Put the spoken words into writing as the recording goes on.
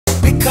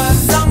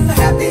'cause I'm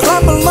happy.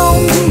 Clap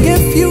along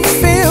if you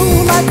feel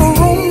like a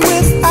room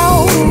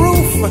without a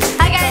roof.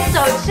 Hi guys,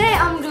 so today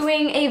I'm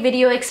doing a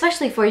video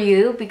especially for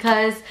you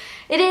because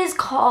it is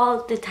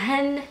called the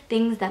 10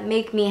 things that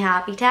make me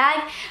happy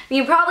tag.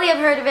 You probably have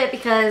heard of it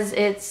because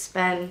it's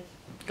been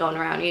going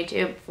around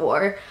YouTube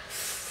for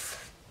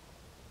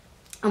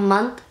a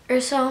month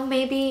or so,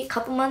 maybe a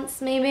couple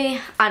months,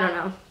 maybe, I don't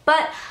know.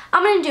 But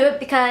I'm gonna do it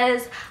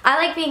because I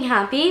like being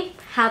happy.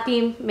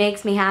 Happy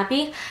makes me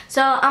happy.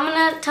 So I'm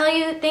gonna tell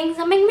you things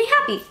that make me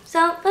happy.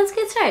 So let's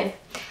get started.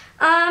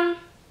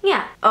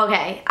 Yeah,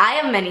 okay, I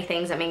have many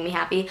things that make me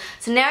happy.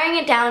 So narrowing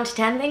it down to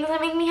 10 things that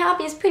make me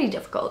happy is pretty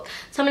difficult.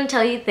 So I'm gonna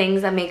tell you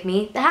things that make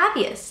me the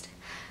happiest.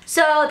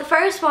 So the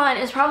first one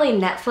is probably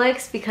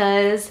Netflix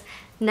because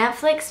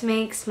Netflix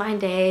makes my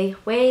day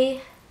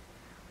way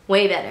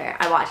better.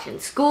 I watch it in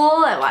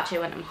school, I watch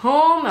it when I'm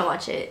home, I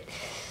watch it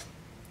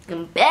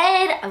in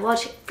bed, I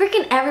watch it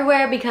freaking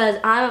everywhere because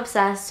I'm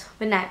obsessed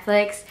with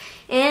Netflix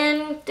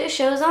and there's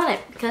shows on it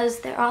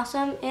because they're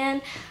awesome.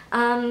 And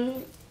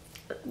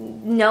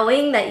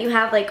knowing that you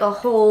have like a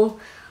whole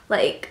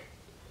like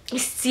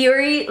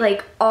series,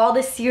 like all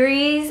the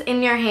series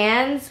in your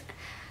hands,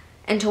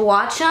 and to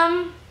watch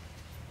them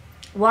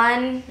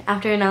one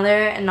after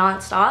another and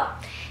not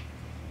stop,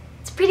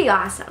 it's pretty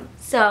awesome.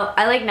 So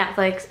I like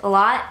Netflix a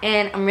lot,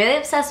 and I'm really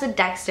obsessed with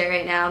Dexter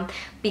right now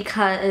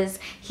because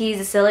he's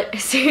a serial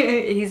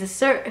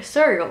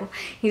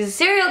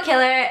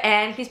killer,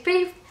 and he's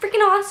pretty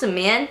freaking awesome,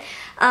 man.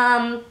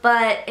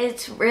 But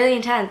it's really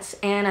intense,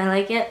 and I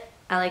like it.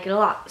 I like it a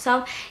lot.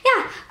 So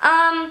yeah.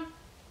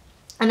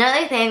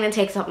 Another thing that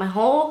takes up my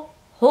whole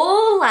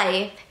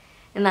life,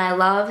 and that I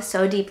love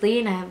so deeply,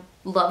 and I've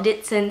loved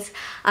it since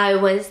I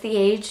was the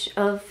age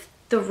of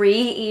 3,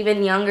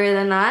 even younger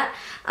than that,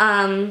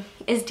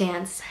 is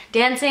dance.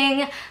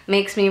 Dancing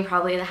makes me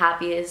probably the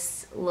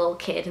happiest little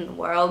kid in the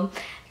world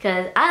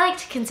because I like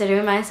to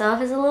consider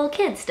myself as a little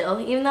kid still,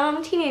 even though I'm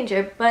a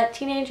teenager, but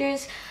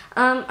teenagers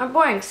are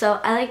boring, so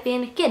I like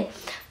being a kid.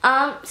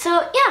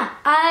 So yeah,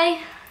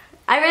 I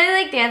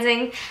really like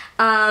dancing,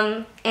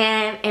 and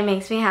it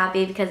makes me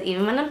happy because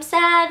even when I'm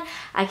sad,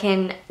 I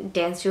can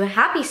dance to a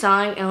happy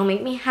song and it'll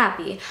make me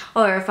happy.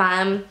 Or if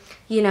I'm,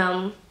 you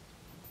know,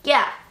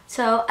 yeah.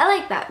 So I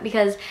like that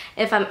because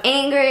if I'm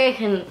angry, I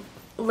can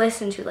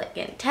listen to like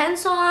an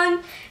intense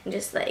song and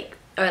just like,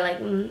 or like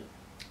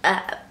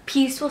a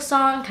peaceful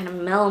song, kind of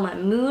mellow my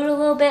mood a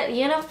little bit,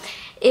 you know?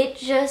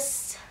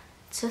 It's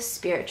so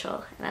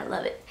spiritual and I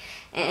love it.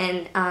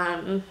 And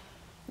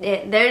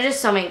there are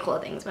just so many cool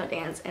things about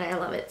dance and I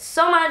love it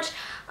so much.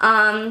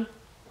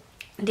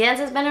 Dance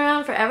has been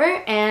around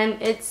forever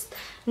and it's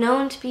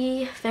known to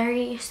be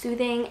very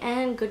soothing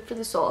and good for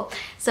the soul.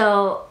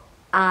 So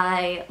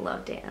I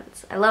love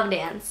dance. I love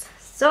dance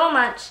so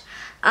much.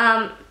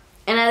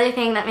 Another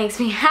thing that makes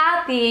me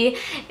happy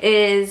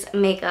is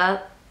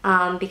makeup,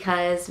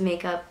 because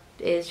makeup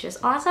is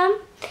just awesome.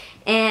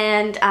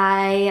 And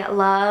I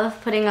love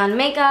putting on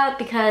makeup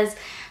because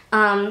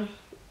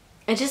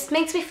it just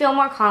makes me feel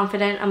more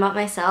confident about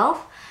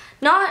myself.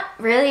 Not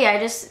really, I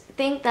just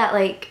think that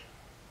like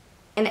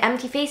an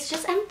empty face is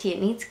just empty. It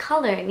needs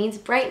color, it needs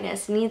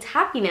brightness, it needs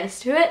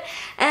happiness to it,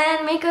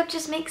 and makeup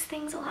just makes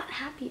things a lot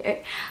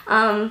happier.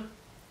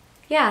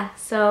 Yeah,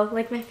 so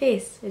like my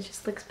face, it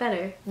just looks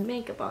better with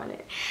makeup on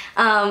it.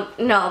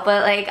 No,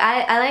 but like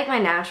I like my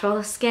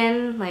natural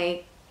skin,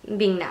 like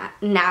being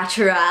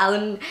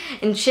natural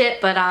and shit,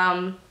 but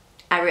I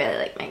really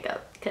like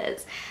makeup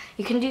because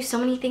you can do so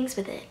many things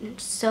with it, and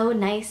it's so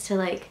nice to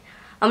like,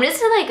 I'm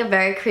just like a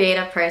very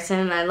creative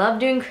person. I love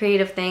doing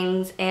creative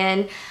things,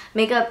 and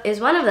makeup is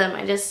one of them.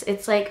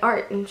 It's like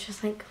art, and it's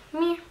just like,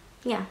 meh,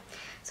 yeah.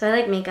 So I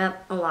like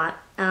makeup a lot.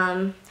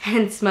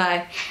 Hence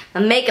my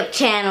makeup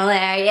channel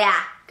there, yeah.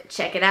 Go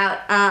check it out.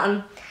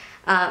 I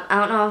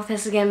don't know if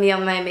this is gonna be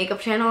on my makeup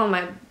channel or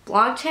my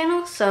blog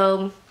channel,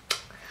 so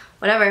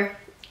whatever.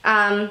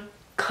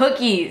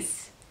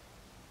 Cookies.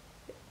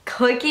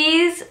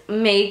 Cookies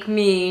make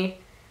me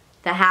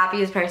the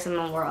happiest person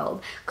in the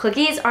world.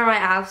 Cookies are my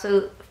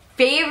absolute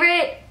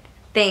favorite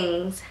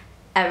things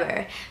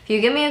ever. If you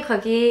give me a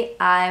cookie,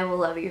 I will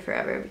love you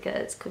forever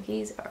because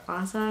cookies are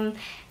awesome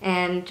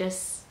and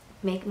just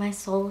make my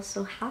soul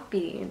so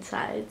happy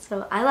inside.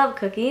 So I love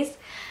cookies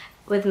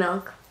with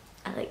milk.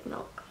 I like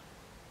milk.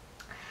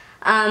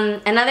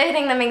 Another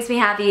thing that makes me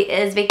happy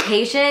is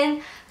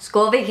vacation.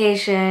 School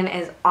vacation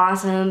is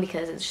awesome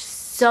because it's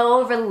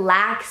so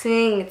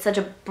relaxing. It's such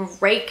a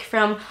break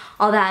from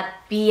all that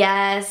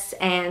BS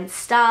and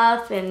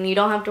stuff, and you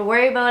don't have to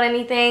worry about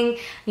anything.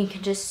 You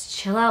can just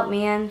chill out,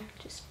 man.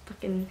 Just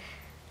fucking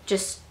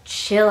just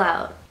chill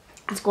out.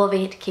 School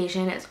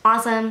vacation is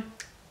awesome.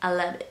 I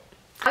love it.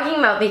 Talking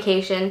about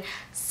vacation,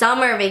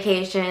 summer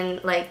vacation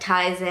like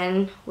ties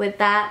in with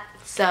that.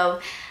 So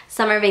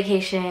summer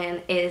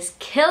vacation is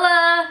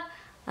killer.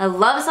 I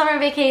love summer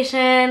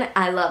vacation.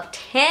 I love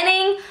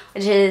tanning,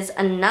 which is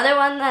another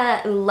one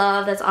that I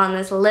love that's on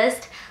this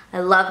list. I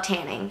love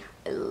tanning.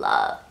 I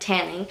love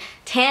tanning.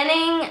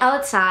 Tanning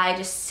outside,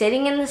 just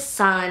sitting in the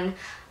sun,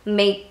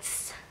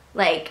 makes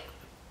like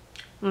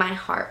my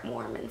heart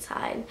warm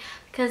inside.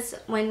 Because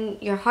when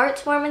your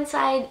heart's warm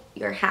inside,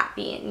 you're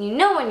happy, and you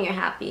know when you're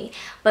happy.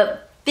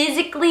 But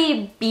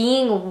physically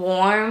being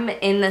warm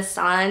in the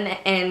sun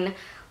and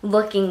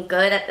looking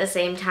good at the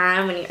same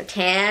time when you're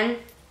tan,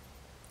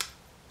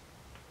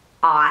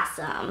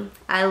 awesome.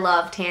 I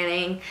love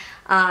tanning.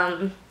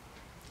 I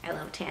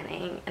love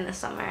tanning in the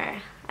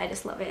summer. I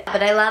just love it.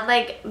 But I love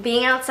like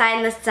being outside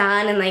in the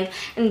sun and like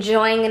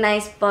enjoying a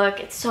nice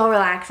book. It's so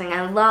relaxing.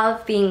 I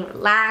love being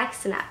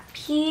relaxed and at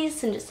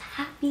peace and just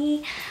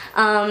happy.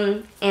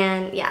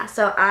 And yeah,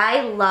 so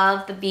I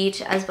love the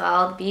beach as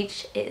well. The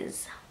beach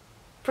is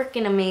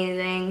freaking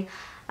amazing.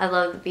 I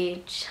love the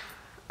beach.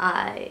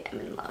 I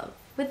am in love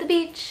with the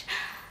beach.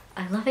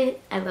 I love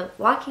it. I love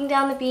walking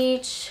down the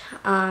beach.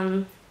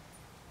 I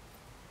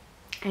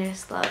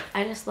just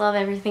love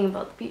everything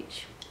about the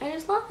beach. I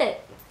just love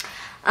it.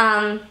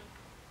 I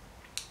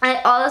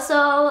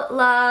also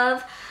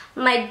love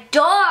my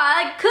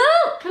dog,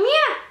 Coop. Come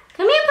here.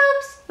 Come here,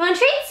 Poops. You want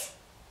treats?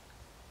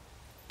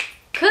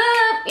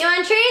 Coop, you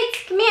want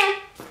treats? Come here.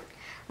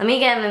 Let me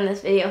get him in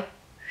this video.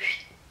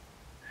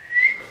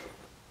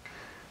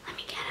 Let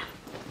me get him.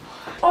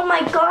 Oh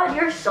my God,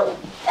 you're so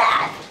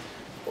fat.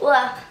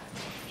 Ugh.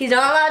 He's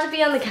not allowed to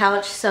be on the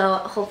couch, so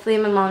hopefully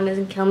my mom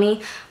doesn't kill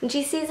me when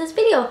she sees this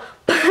video.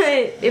 But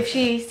if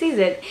she sees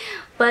it.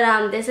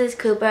 But this is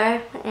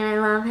Cooper, and I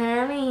love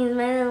him, and he's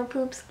my little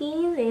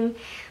poopskis,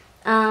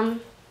 and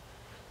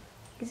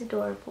he's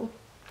adorable.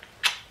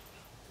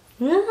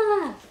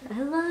 Ah,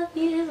 I love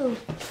you.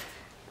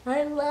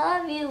 I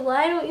love you.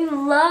 Why don't you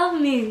love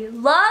me?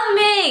 Love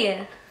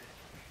me!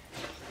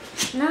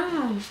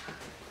 No.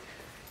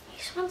 He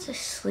just wants to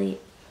sleep.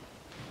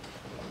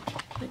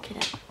 Look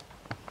at him.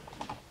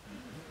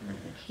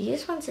 He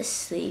just wants to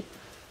sleep.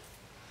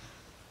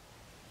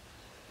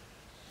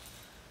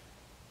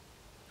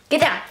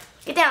 Get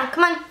down,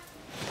 come on.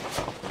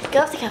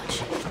 Get off the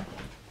couch.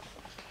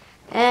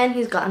 And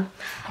he's gone.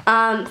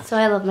 So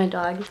I love my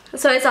dog.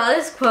 So I saw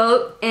this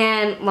quote,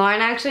 and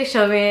Lauren actually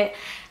showed me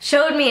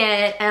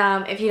it.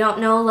 If you don't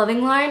know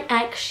Loving Lauren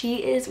X, she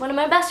is one of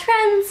my best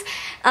friends.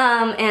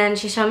 And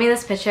she showed me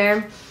this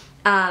picture.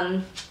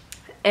 And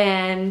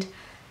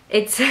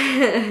it's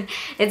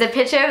it's a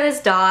picture of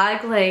this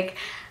dog, like,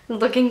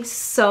 looking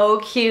so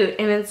cute,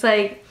 and it's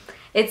like,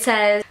 it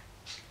says,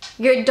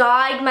 your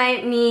dog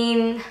might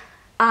mean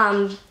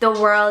the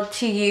world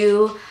to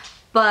you,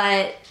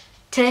 but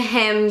to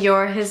him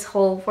you're his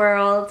whole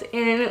world.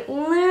 And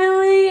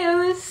literally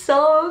it was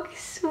so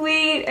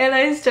sweet, and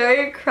I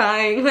started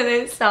crying when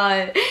I saw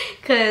it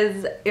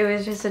because it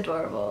was just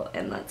adorable,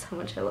 and that's how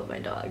much I love my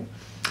dog.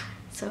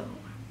 So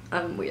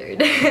I'm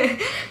weird.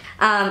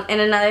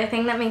 And another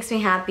thing that makes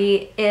me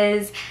happy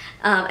is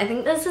I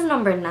think this is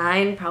number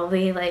 9,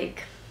 probably,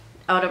 like,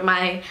 out of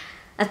my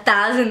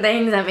 1,000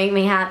 things that make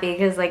me happy,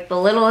 because like the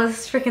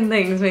littlest freaking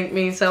things make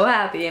me so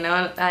happy, you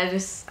know. I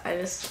just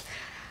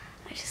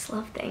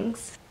love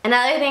things.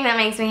 Another thing that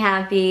makes me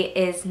happy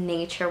is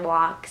nature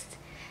walks.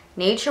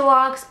 Nature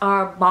walks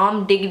are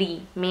bomb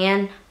diggity,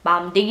 man,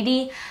 bomb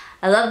diggity.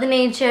 I love the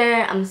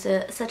nature. I'm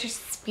such a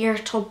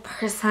spiritual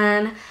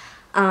person.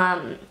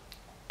 I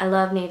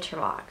love nature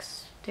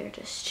walks. They're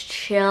just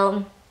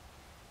chill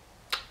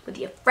with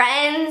your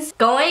friends.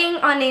 Going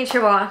on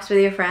nature walks with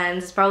your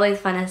friends is probably the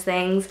funnest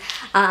things.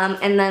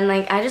 And then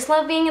like I just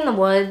love being in the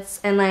woods,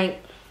 and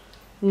like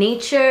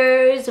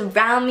nature's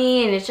around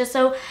me, and it's just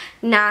so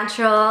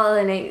natural,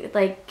 and it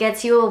like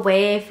gets you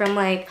away from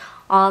like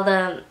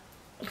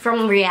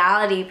from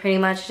reality, pretty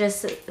much.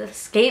 Just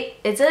escape.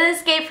 It's an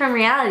escape from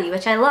reality,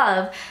 which I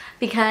love,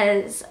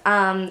 because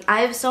I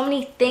have so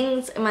many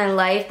things in my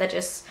life that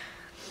just,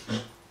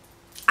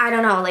 I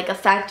don't know, like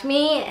affect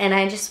me, and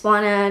I just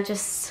want to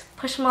just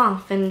push them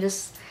off and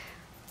just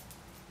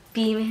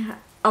be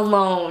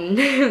alone,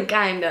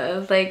 kind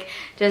of, like,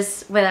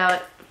 just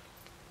without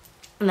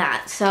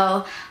that.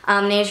 So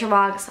nature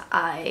walks,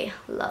 I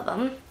love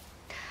them.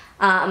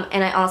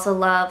 And I also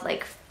love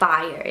like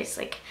fires,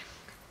 like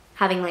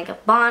having like a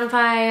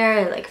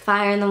bonfire, like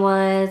fire in the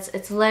woods.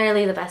 It's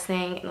literally the best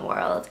thing in the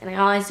world, and I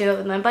always do it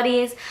with my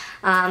buddies.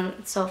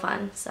 It's so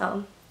fun.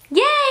 So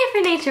yay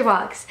for nature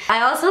walks.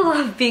 I also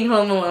love being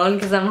home alone,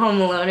 because I'm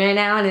home alone right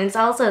now, and it's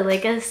also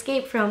like an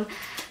escape from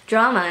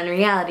drama and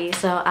reality.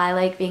 So I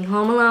like being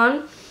home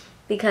alone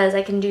because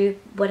I can do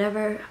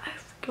whatever I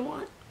freaking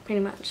want,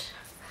 pretty much.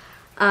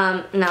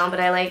 No, but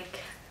I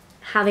like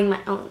having my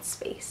own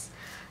space.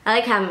 I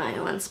like having my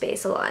own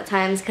space a lot of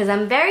times, because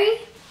I'm a very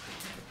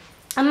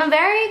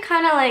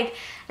kind of like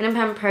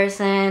independent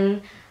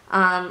person.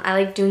 I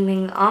like doing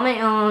things on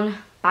my own,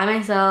 by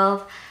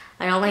myself.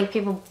 I don't like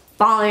people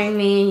bothering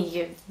me,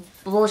 you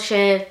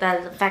bullshit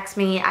that affects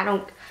me.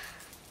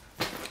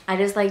 I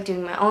just like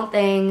doing my own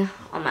thing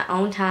on my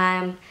own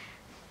time,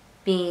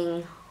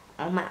 being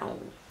on my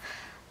own.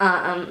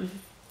 But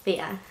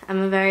yeah,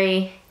 I'm a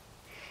very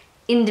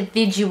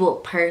individual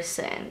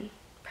person,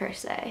 per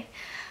se.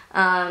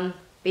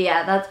 But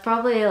yeah, that's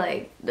probably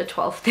like the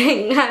 12th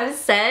thing I've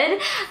said.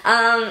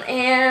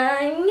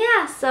 And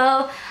yeah,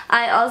 so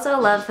I also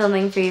love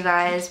filming for you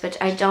guys, which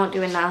I don't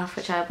do enough,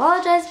 which I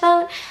apologize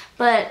about.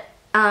 But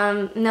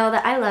know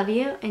that I love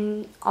you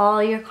and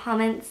all your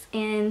comments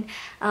and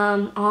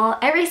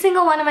every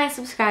single one of my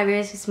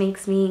subscribers just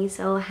makes me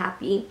so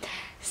happy.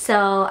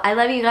 So I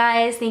love you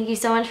guys. Thank you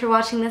so much for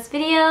watching this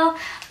video.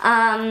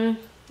 And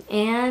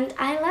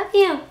I love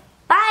you.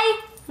 Bye!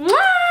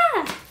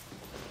 Mwah!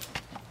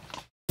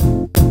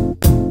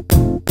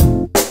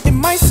 It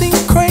might seem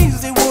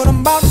crazy what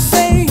I'm about to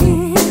say.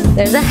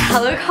 There's a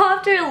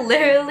helicopter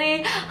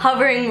literally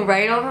hovering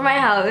right over my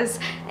house,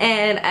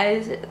 and I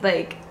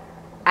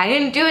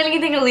didn't do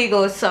anything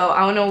illegal, so I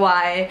don't know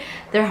why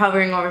they're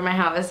hovering over my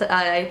house.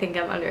 I think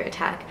I'm under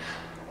attack.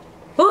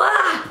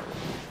 Ah!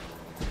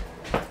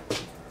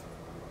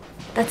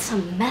 That's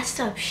some messed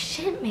up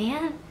shit,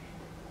 man.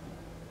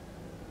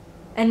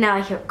 And now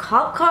I hear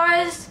cop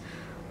cars.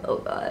 Oh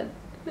god.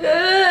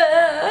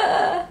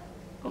 Ah!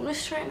 I'm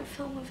just trying to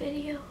film a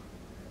video.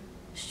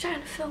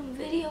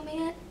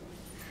 Man.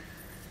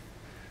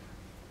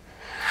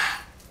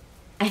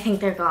 I think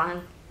they're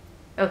gone.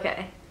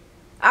 Okay.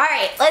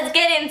 Alright, let's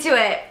get into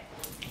it.